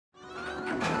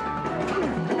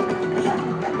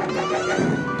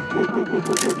Now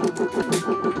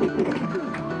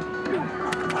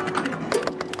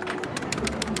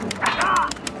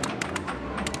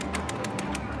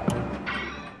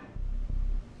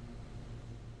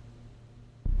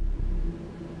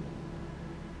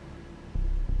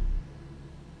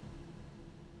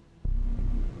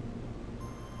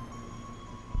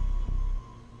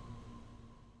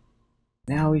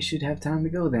we should have time to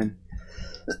go then.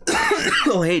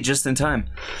 Oh, hey, just in time.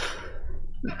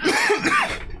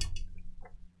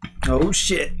 Oh,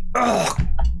 shit. Oh.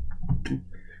 All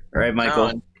right, Michael.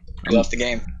 No, you left the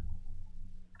game.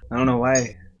 I don't know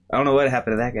why. I don't know what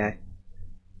happened to that guy.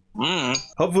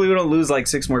 Hopefully we don't lose like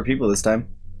 6 more people this time.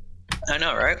 I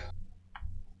know, right?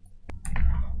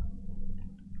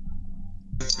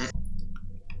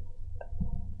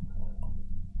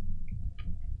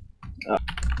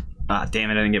 Ah, damn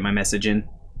it, I didn't get my message in.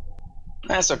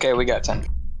 That's okay, we got 10.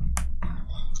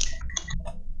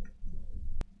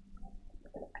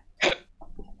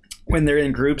 When they're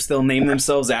in groups, they'll name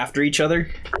themselves after each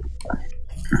other.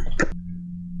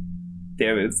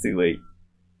 Damn it, it's too late.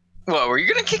 What, were you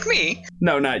gonna kick me?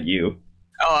 No, not you.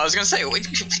 Oh, I was gonna say, wait,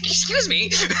 excuse me.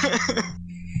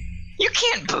 You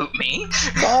can't boot me.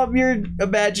 Bob your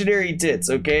imaginary tits,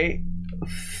 okay?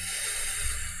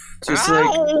 Just I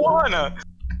like... don't wanna.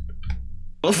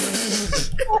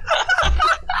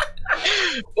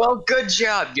 Well, good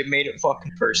job. You made it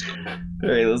fucking personal.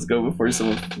 Alright, let's go before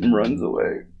someone runs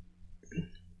away.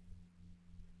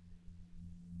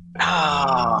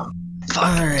 Ah,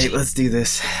 Alright, let's do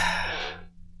this.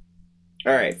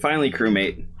 Alright, finally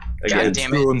crewmate. Again. God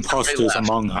damn it. 2 imposters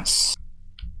among us.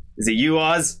 Is it you,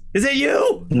 Oz? Is it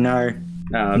you? No.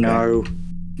 Oh, okay. No.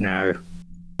 No.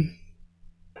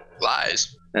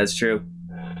 Lies. That's true.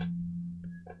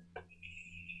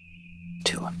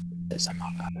 2 imposters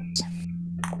among us.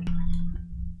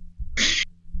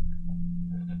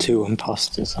 2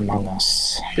 imposters among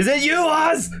us. Is it you,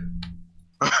 Oz?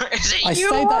 Is it I you,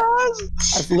 say that.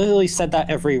 Oz? I've literally said that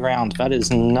every round. That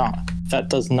is not. That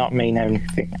does not mean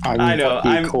anything. I know.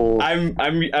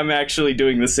 I'm actually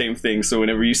doing the same thing. So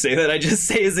whenever you say that, I just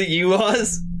say, "Is it you,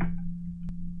 Oz?"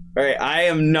 All right, I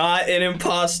am not an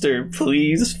imposter.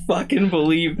 Please fucking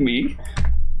believe me.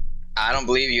 I don't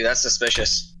believe you. That's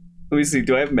suspicious. Let me see.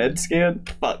 Do I have med scan?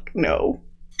 Fuck no.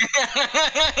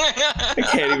 I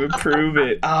can't even prove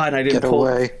it. Ah, and I didn't Get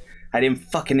away. I didn't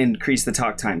fucking increase the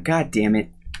talk time. God damn it.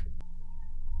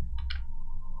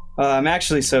 I'm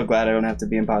actually so glad I don't have to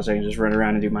be imposter. I can just run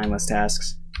around and do mindless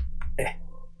tasks.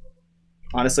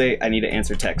 Honestly, I need to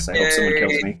answer texts. I hope someone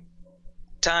kills me.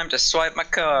 Time to swipe my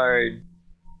card.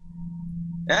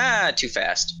 Ah, too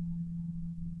fast.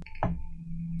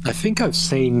 I think I've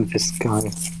seen this guy,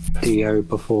 Dio,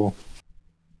 before.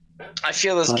 I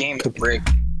feel this game is rigged.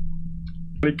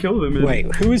 I killed him. Wait,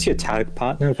 who was your tag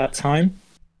partner at that time?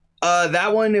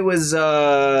 That one, it was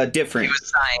different. It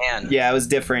was Cyan. Yeah, it was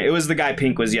different. It was the guy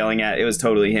Pink was yelling at. It was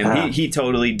totally him. He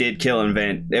totally did kill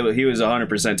Invent. He was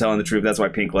 100% telling the truth. That's why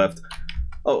Pink left.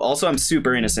 Oh, also, I'm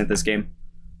super innocent this game.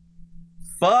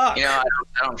 Fuck! You know,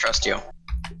 I don't trust you.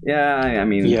 Yeah, I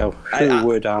mean... Yo, who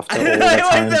would after all the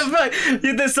time? What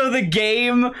the fuck? So the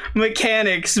game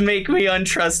mechanics make me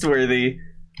untrustworthy.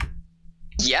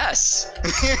 Yes.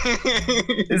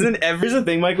 Isn't here's the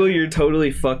thing, Michael, you're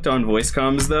totally fucked on voice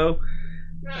comms though,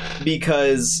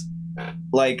 because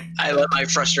like I let my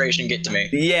frustration get to me.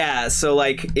 Yeah, so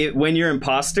like when you're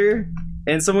imposter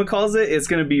and someone calls it, it's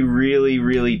gonna be really,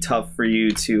 really tough for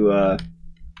you to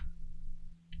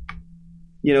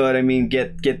you know what I mean,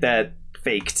 get that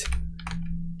faked.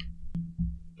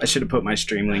 I should have put my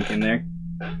stream link in there.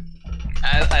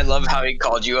 I love how he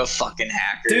called you a fucking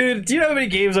hacker. Dude, do you know how many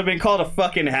games I've been called a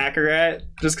fucking hacker at?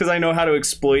 Just because I know how to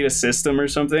exploit a system or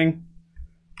something?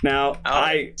 Now,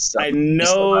 I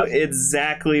know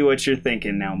exactly what you're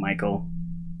thinking now, Michael.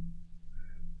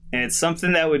 And it's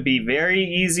something that would be very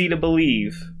easy to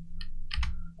believe.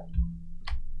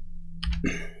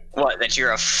 What, that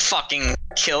you're a fucking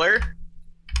killer?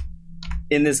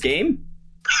 In this game?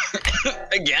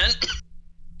 Again?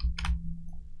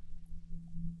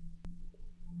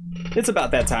 It's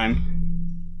about that time.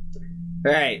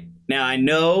 Alright, now I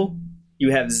know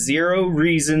you have 0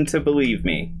 reason to believe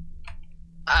me.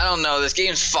 I don't know, this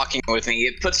game's fucking with me.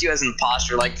 It puts you as an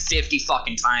imposter like 50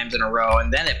 fucking times in a row,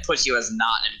 and then it puts you as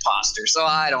not an imposter, so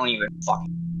I don't even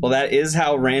fucking... Well, that is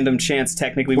how random chance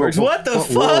technically works. What the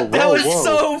fuck? That was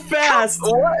so fast!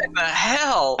 What in the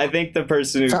hell? I think the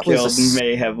person who killed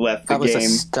may have left the game. That was a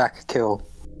stack kill.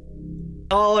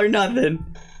 All or nothing.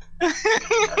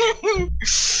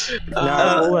 No,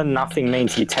 all or nothing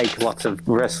means you take lots of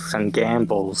risks and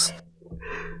gambles.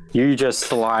 You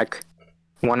just like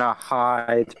wanna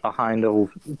hide behind a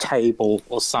table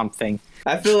or something.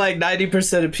 I feel like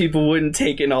 90% of people wouldn't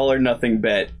take an all or nothing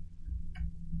bet.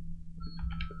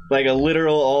 Like a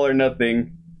literal all or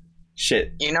nothing.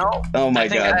 Shit. You know? Oh my I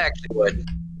think god. I actually would.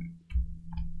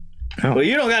 Well,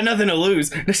 you don't got nothing to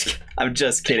lose. I'm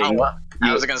just kidding. Oh, well,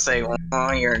 I was gonna say, well,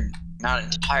 you're not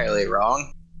entirely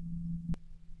wrong.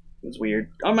 It was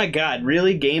weird. Oh my god,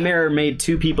 really? Game error made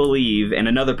 2 people leave and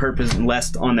another person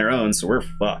left on their own, so we're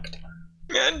fucked.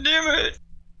 God damn it.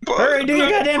 Hurry, do your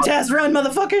goddamn task, run,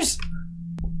 motherfuckers!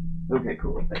 Okay,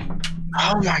 cool.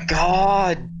 Oh my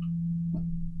god.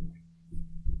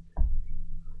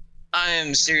 I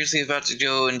am seriously about to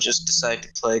go and just decide to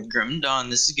play Grim Dawn.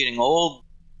 This is getting old.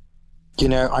 You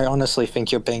know, I honestly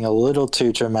think you're being a little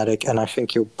too dramatic, and I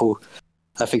think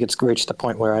I think it's reached the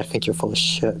point where I think you're full of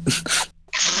shit.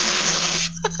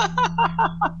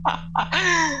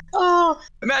 Oh,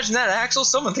 imagine that, Axel.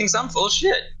 Someone thinks I'm full of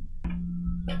shit.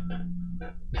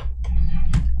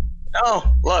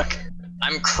 Oh, look.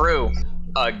 I'm Crew.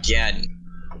 Again.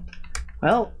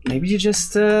 Well, maybe you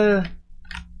just, and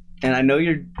I know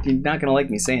you're not gonna like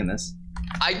me saying this.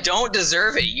 I don't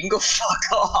deserve it. You can go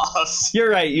fuck off. You're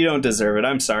right, you don't deserve it.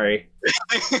 I'm sorry.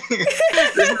 There's a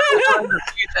few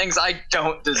things I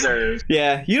don't deserve.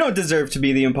 Yeah, you don't deserve to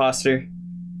be the imposter.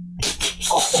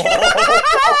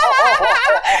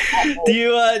 Do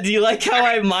you like how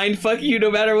I mindfuck you no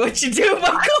matter what you do,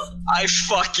 Michael? I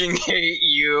fucking hate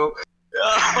you. Oh,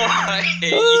 I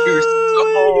hate you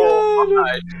so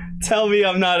much. Tell me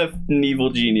I'm not an evil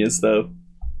genius, though.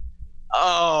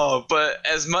 Oh, but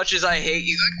as much as I hate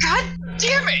you, god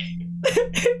damn it!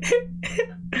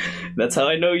 That's how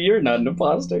I know you're not an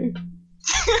imposter.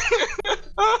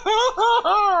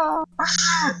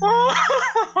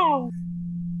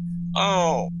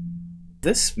 Oh.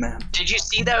 This map. Did you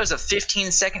see that was a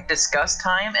 15-second discuss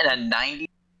time and a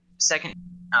 90-second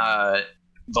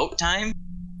vote time?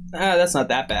 That's not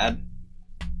that bad.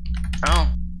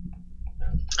 Oh.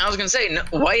 I was gonna say,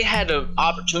 White had an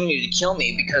opportunity to kill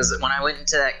me because when I went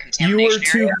into that contamination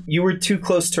area... You were too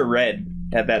close to red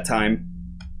at that time.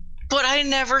 But I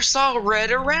never saw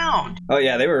red around. Oh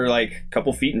yeah, they were like a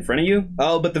couple feet in front of you.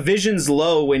 Oh, but the vision's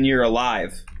low when you're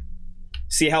alive.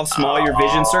 See how small your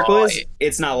vision circle is?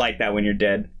 It's not like that when you're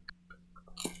dead.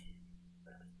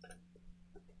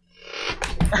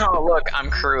 Oh, look, I'm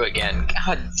Crew again.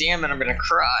 God damn it, I'm gonna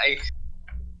cry.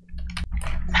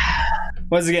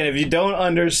 Once again, if you don't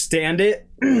understand it,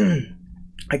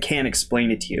 I can't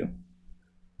explain it to you.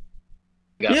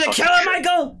 You're the killer,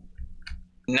 Michael!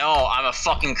 No, I'm a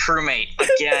fucking crewmate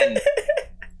again.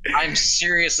 I'm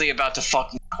seriously about to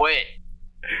fucking quit.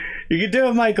 You can do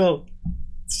it, Michael.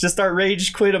 It's just our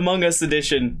Rage Quit Among Us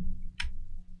edition.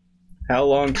 How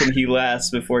long can he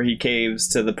last before he caves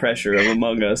to the pressure of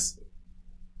Among Us?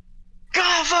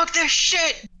 God, fuck this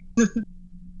shit! It's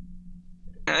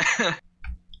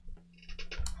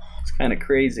kind of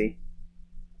crazy.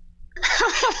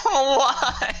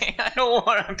 Why? I don't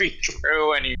want to be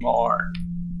Crew anymore.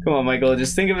 Come on, Michael.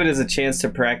 Just think of it as a chance to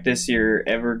practice your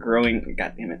ever-growing,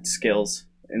 goddammit, skills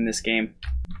in this game.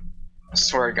 I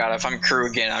swear to God, if I'm Crew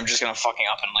again, I'm just gonna fucking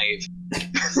up and leave.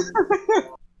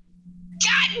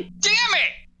 God damn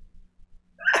it!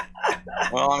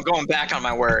 Well, I'm going back on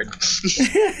my word.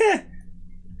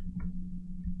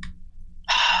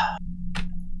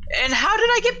 And how did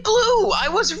I get blue? I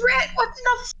was red. What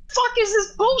the fuck is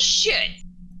this bullshit?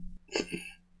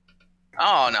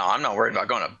 Oh no, I'm not worried about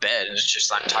going to bed. It's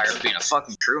just I'm tired of being a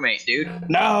fucking crewmate, dude.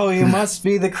 No, you must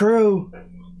be the Crew.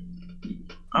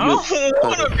 I don't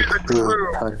want to be the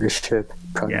Crew. Part of the ship.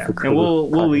 Yeah, and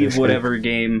we'll leave whatever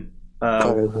game.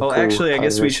 Oh, actually, I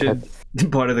guess we should.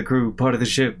 Part of the crew, part of the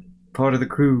ship, part of the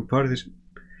crew, part of the ship.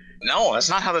 No, that's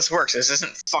not how this works. This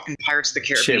isn't fucking Pirates of the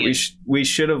Caribbean. Shit, we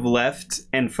should have left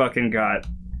and fucking got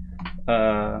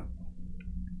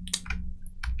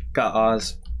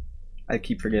Oz. I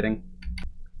keep forgetting.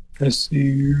 I see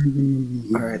you.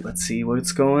 Alright, let's see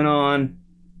what's going on.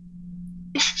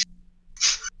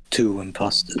 2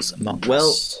 imposters among Well,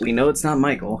 us. we know it's not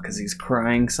Michael, because he's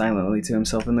crying silently to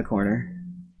himself in the corner.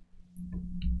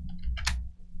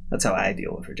 That's how I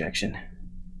deal with rejection.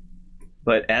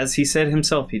 But as he said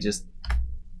himself, he just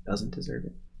doesn't deserve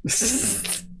it.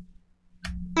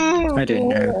 I don't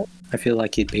know. I feel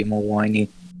like he'd be more whiny.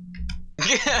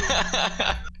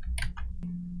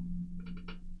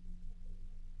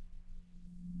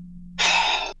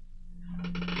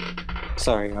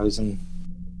 Sorry, I was in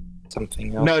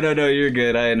something else. No, you're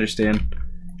good. I understand.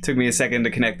 Took me a second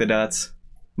to connect the dots.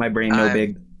 My brain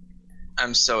big.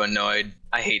 I'm so annoyed.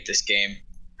 I hate this game.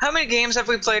 How many games have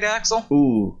we played, Axel?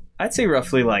 Ooh, I'd say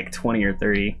roughly like 20 or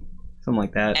 30. Something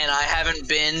like that. And I haven't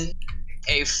been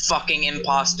a fucking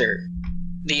imposter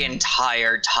the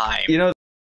entire time. You know.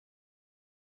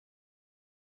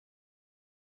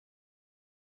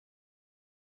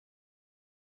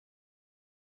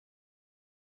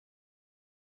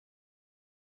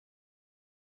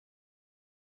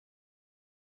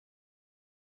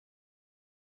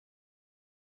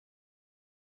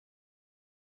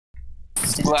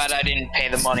 Glad I didn't pay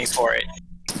the money for it.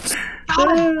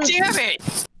 God damn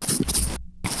it!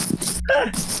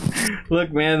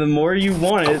 Look, man, the more you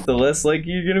want it, the less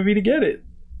likely you're gonna be to get it.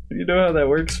 You know how that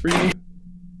works for you?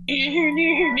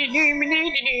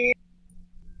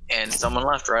 And someone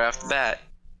left right off the bat.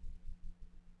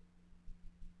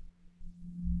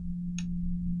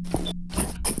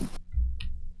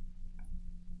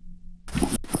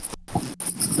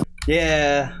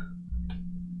 Yeah.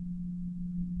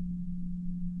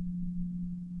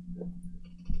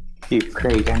 Keep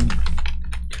creating.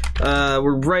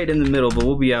 We're right in the middle, but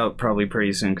we'll be out probably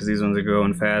pretty soon because these ones are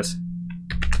going fast.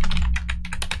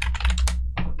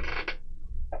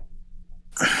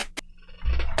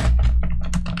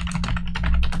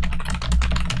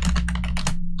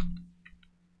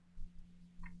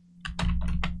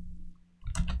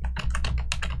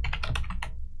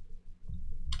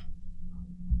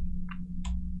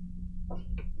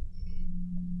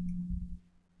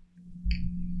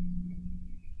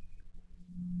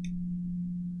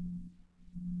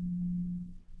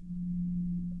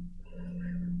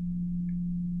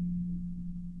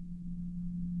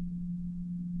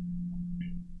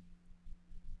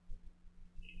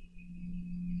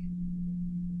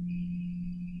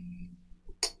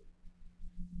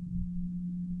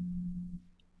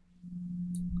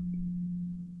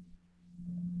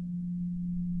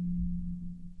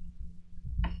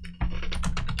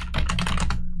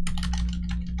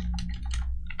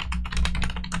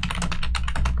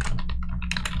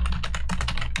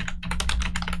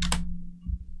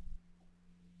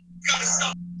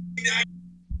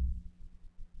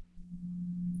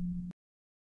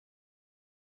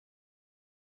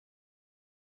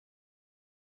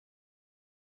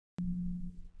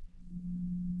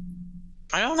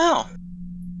 I don't know.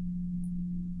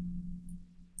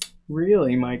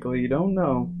 Really, Michael, you don't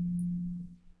know?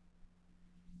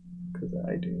 Because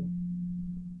I do.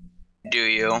 Do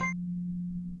you?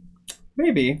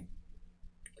 Maybe.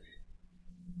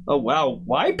 Oh, wow.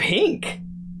 Why pink?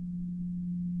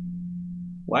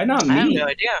 Why not me? I have no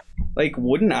idea. Like,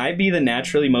 wouldn't I be the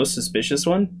naturally most suspicious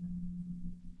one?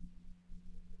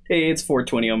 Hey, it's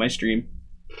 4:20 on my stream.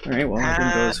 Alright, well, I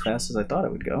didn't go as fast as I thought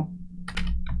it would go.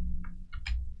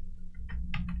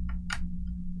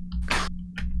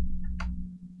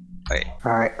 Wait,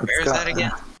 Alright, where is that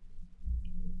again?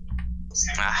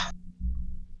 Ah.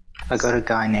 I got a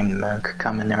guy named Merc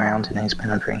coming around and he's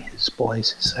monitoring his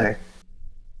boys, so...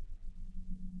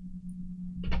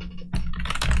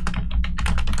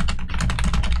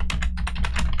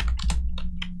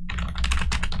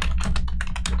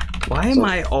 Why am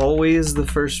I always the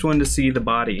first one to see the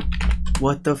body?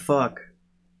 What the fuck?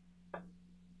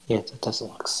 Yeah, that doesn't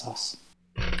look sus.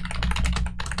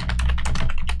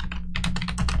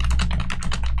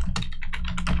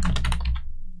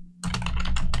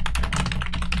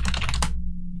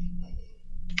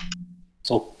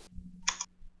 So...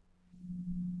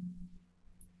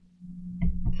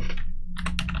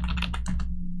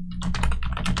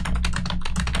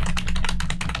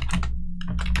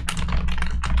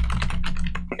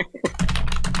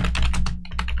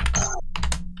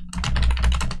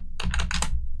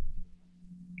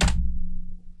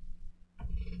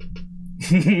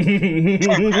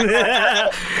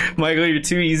 Michael, you're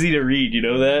too easy to read, you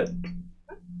know that?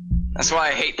 That's why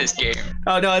I hate this game.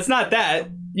 Oh, no, it's not that.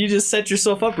 You just set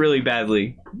yourself up really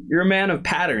badly. You're a man of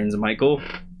patterns, Michael.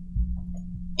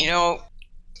 You know,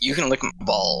 you can lick my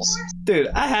balls. Dude,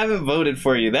 I haven't voted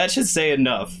for you. That should say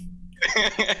enough.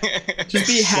 Just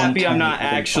be happy I'm not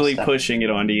actually pushing it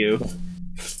onto you.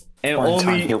 And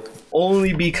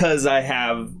only because I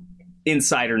have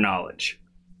insider knowledge.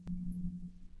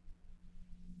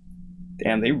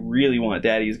 Damn, they really want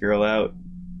Daddy's girl out.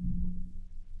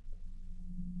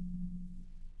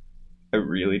 I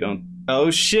really don't.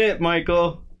 Oh shit,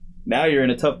 Michael. Now you're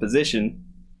in a tough position.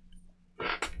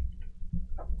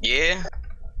 Yeah,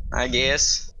 I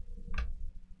guess.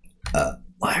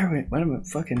 Why am I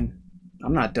fucking...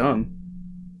 I'm not dumb.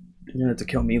 You're gonna have to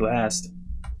kill me last.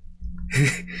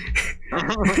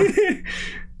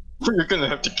 You're gonna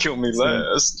have to kill me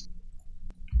last.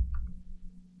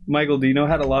 Michael, do you know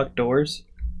how to lock doors?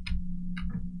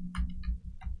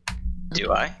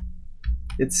 Do I?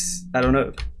 It's... I don't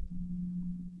know.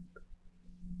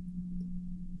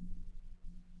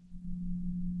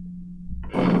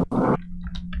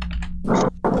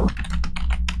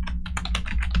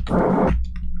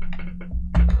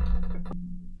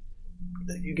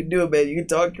 do it, man. You can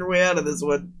talk your way out of this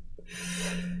one.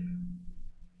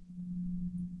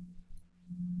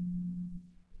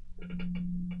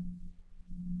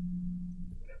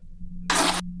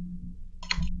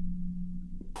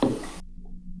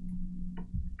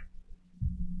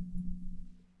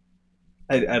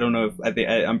 I don't know if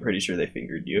I'm pretty sure they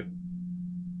fingered you.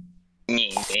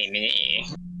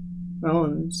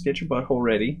 Well, just get your butthole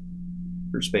ready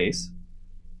for space.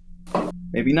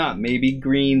 Maybe not. Maybe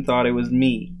Green thought it was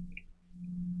me.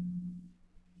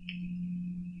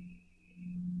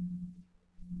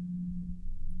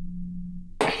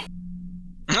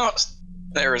 Oh,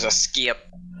 there was a skip.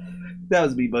 That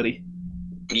was me, buddy.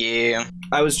 Yeah.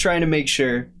 I was trying to make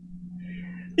sure.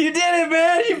 You did it,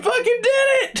 man! You fucking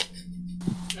did it!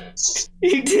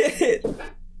 You did it!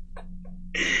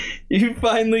 You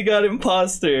finally got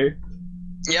imposter.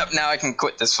 Yep, now I can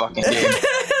quit this fucking game.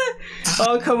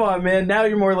 Oh, come on, man. Now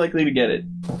you're more likely to get it.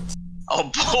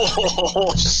 Oh,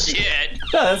 bullshit.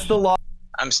 No, that's the law.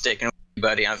 I'm sticking with you,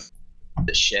 buddy. I'm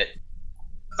this shit.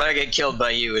 If I get killed by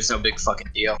you, it's no big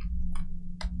fucking deal.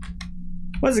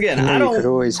 Once again, I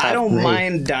don't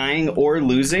mind dying or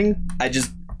losing. I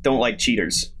just don't like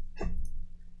cheaters.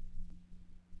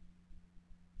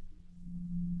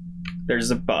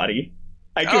 There's a body.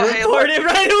 I can report it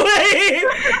right away!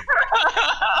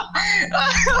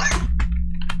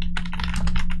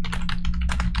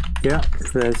 Yeah,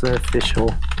 there's an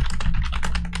official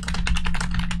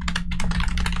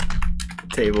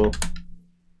table.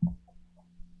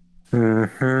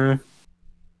 I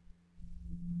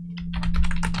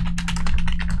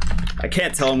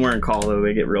can't tell them we're in call though,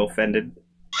 they get real offended.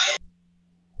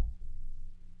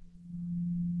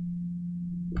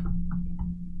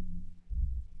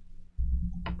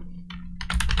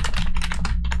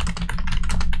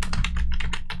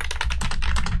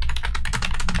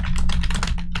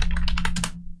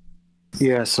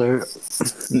 Yeah, so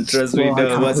trust me,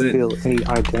 no, it wasn't. You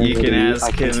can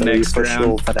ask him next round.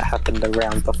 Sure, but it happened a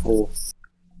round before.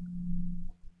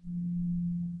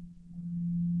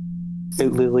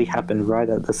 It literally happened right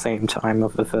at the same time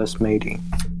of the first meeting.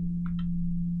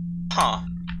 Huh.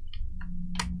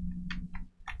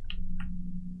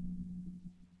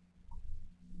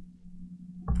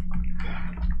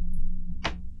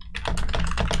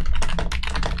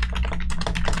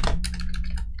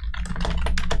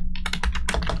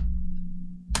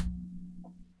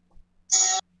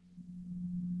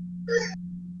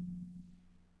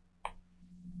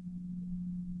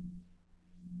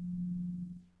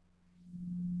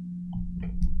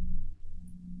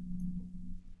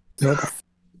 What?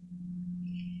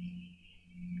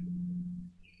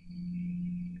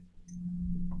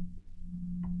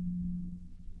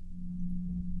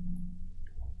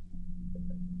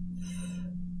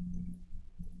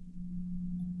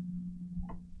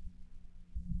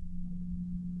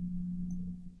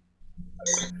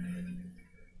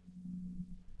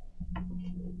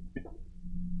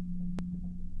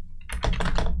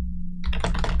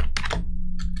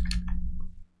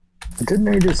 I didn't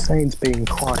notice Saints being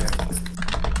quiet.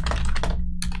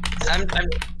 I'm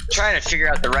trying to figure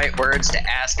out the right words to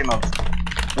ask him of,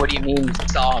 what do you mean you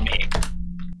saw me?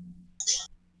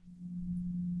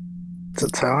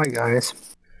 That's how I guys.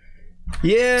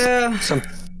 Yeah.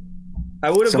 I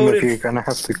would have voted. Some of you are gonna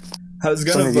have to. I was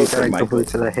gonna vote for Michael.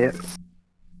 To the hip.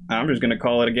 I'm just gonna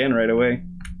call it again right away.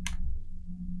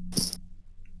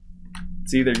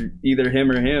 It's either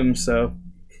him or him, so.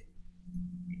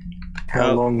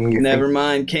 How long you never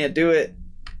mind, can't do it.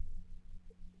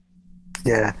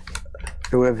 Yeah.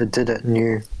 Whoever did it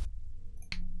knew.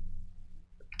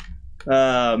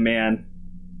 Oh, man.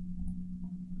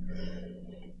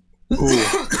 Ooh.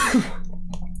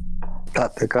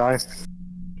 That the guy.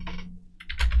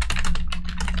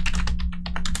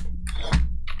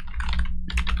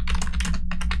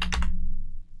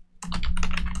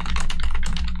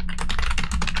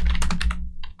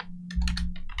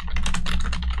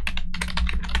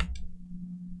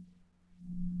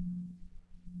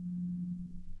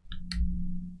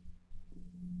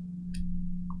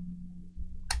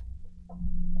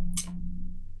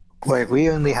 Wait, we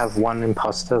only have one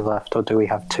imposter left, or do we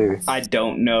have two? I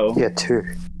don't know. Yeah, two.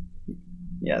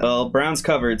 Yeah, well, Brown's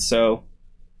covered, so...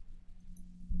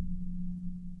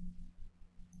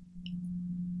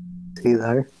 See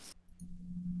though?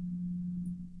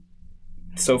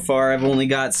 So far, I've only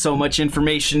got so much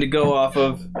information to go off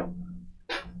of. I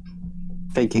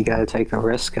think you gotta take a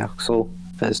risk, Axel.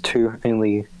 There's two,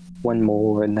 only one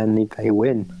more, and then they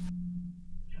win.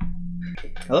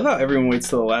 I love how everyone waits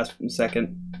till the last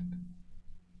second.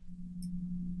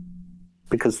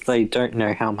 Because they don't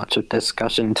know how much of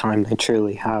discussion time they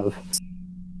truly have.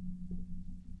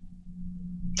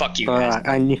 Fuck you guys.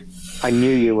 I knew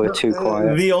you were too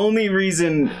quiet. The only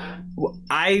reason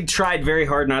I tried very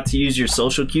hard not to use your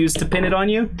social cues to pin it on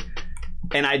you,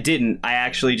 and I didn't. I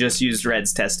actually just used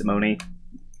Red's testimony.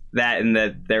 That and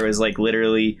that there was like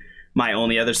literally my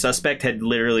only other suspect had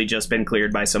literally just been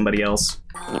cleared by somebody else.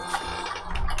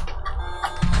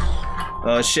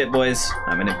 Oh shit, boys.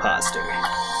 I'm an imposter.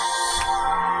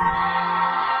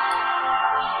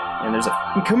 And there's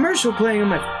a commercial playing on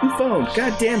my phone.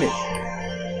 God damn it.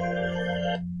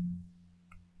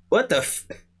 What the f-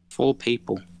 4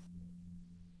 people.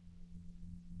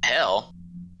 Hell.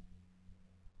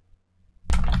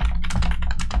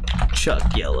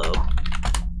 Chuck Yellow.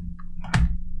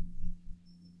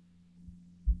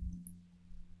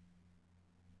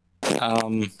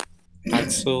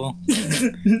 Axel.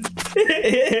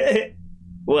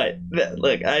 What?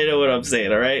 Look, I know what I'm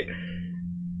saying, alright?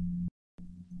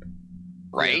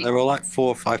 Right? Yeah, there were like 4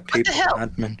 or 5 people in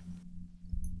admin.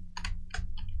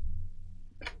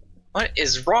 What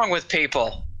is wrong with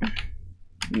people?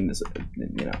 You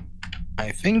know.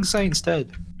 I think Zane's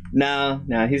dead. No,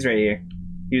 he's right here.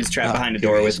 He was trapped behind a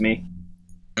door with me.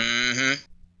 Mm-hmm.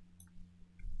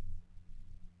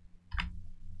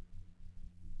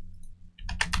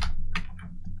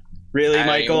 Really,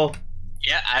 Michael?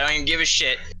 I don't even give a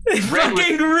shit.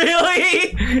 Fucking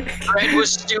really? Red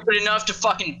was stupid enough to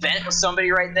fucking vent with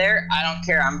somebody right there. I don't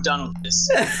care. I'm done with this.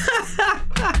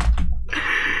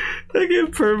 Look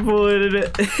at Purple in an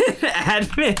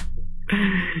admin.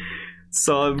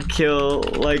 Saw him kill,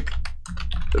 like,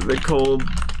 the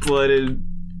cold-blooded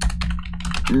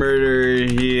murderer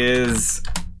he is.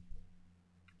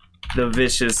 The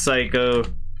vicious psycho.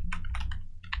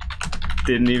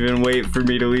 Didn't even wait for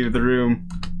me to leave the room.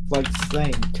 Like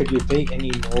Zane, could you be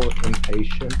any more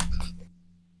impatient?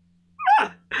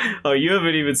 Oh, you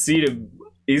haven't even seen him.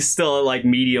 He's still at, like,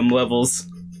 medium levels.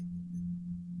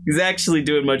 He's actually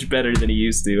doing much better than he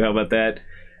used to. How about that?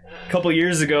 A couple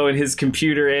years ago, and his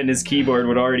computer and his keyboard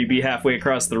would already be halfway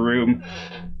across the room.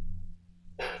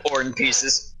 Or in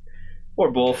pieces.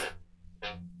 Or both.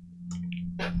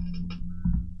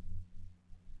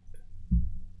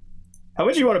 How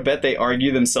much you want to bet they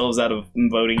argue themselves out of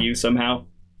voting you somehow?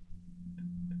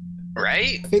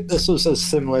 Right? I think this was as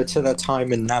similar to the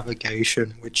time in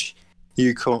navigation, which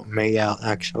you caught me out,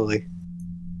 actually.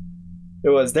 It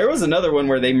was. There was another one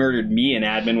where they murdered me in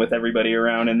admin with everybody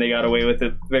around, and they got away with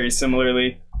it very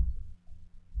similarly.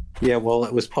 Yeah, well,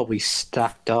 it was probably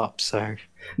stacked up, so...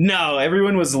 No,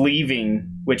 everyone was leaving,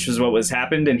 which was what was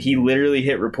happened, and he literally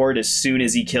hit report as soon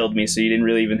as he killed me, so you didn't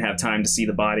really even have time to see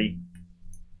the body.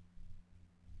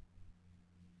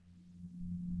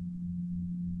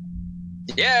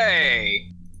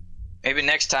 Yay! Maybe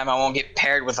next time I won't get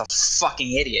paired with a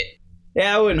fucking idiot.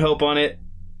 Yeah, I wouldn't hope on it.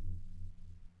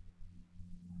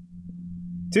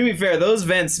 To be fair, those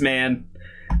vents, man,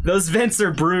 those vents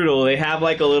are brutal. They have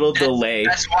like a little delay.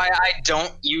 That's why I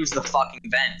don't use the fucking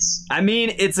vents. I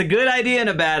mean, it's a good idea and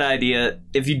a bad idea.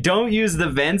 If you don't use the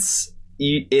vents,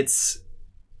 it's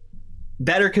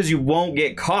better because you won't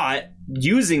get caught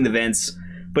using the vents,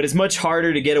 but it's much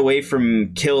harder to get away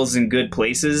from kills in good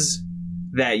places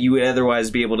that you would otherwise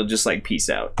be able to just like peace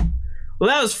out. Well,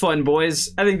 that was fun,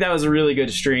 boys. I think that was a really good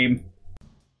stream.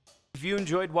 If you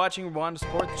enjoyed watching or want to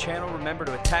support the channel, remember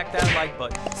to attack that like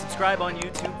button, subscribe on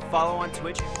YouTube, follow on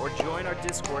Twitch, or join our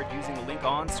Discord using the link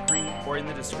on screen or in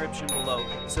the description below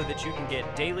so that you can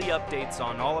get daily updates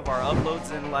on all of our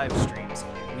uploads and live streams.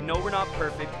 We know we're not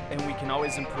perfect and we can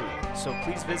always improve, so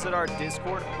please visit our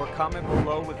Discord or comment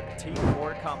below with a critique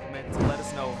or a compliment to let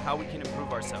us know how we can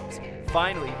improve ourselves.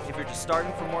 Finally, if you're just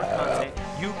starting for more content,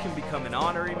 you can become an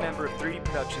honorary member of 3D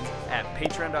Productions at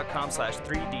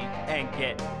patreon.com/3D and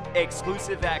get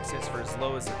exclusive access for as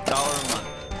low as $1 a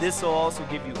month. This will also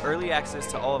give you early access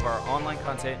to all of our online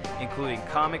content, including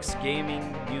comics,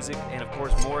 gaming, music, and of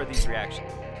course more of these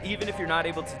reactions. Even if you're not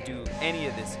able to do any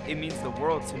of this, it means the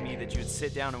world to me that you would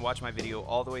sit down and watch my video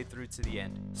all the way through to the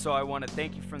end. So I want to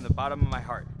thank you from the bottom of my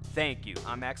heart. Thank you.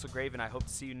 I'm Axel Grave, and I hope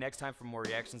to see you next time for more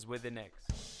reactions with the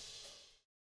next.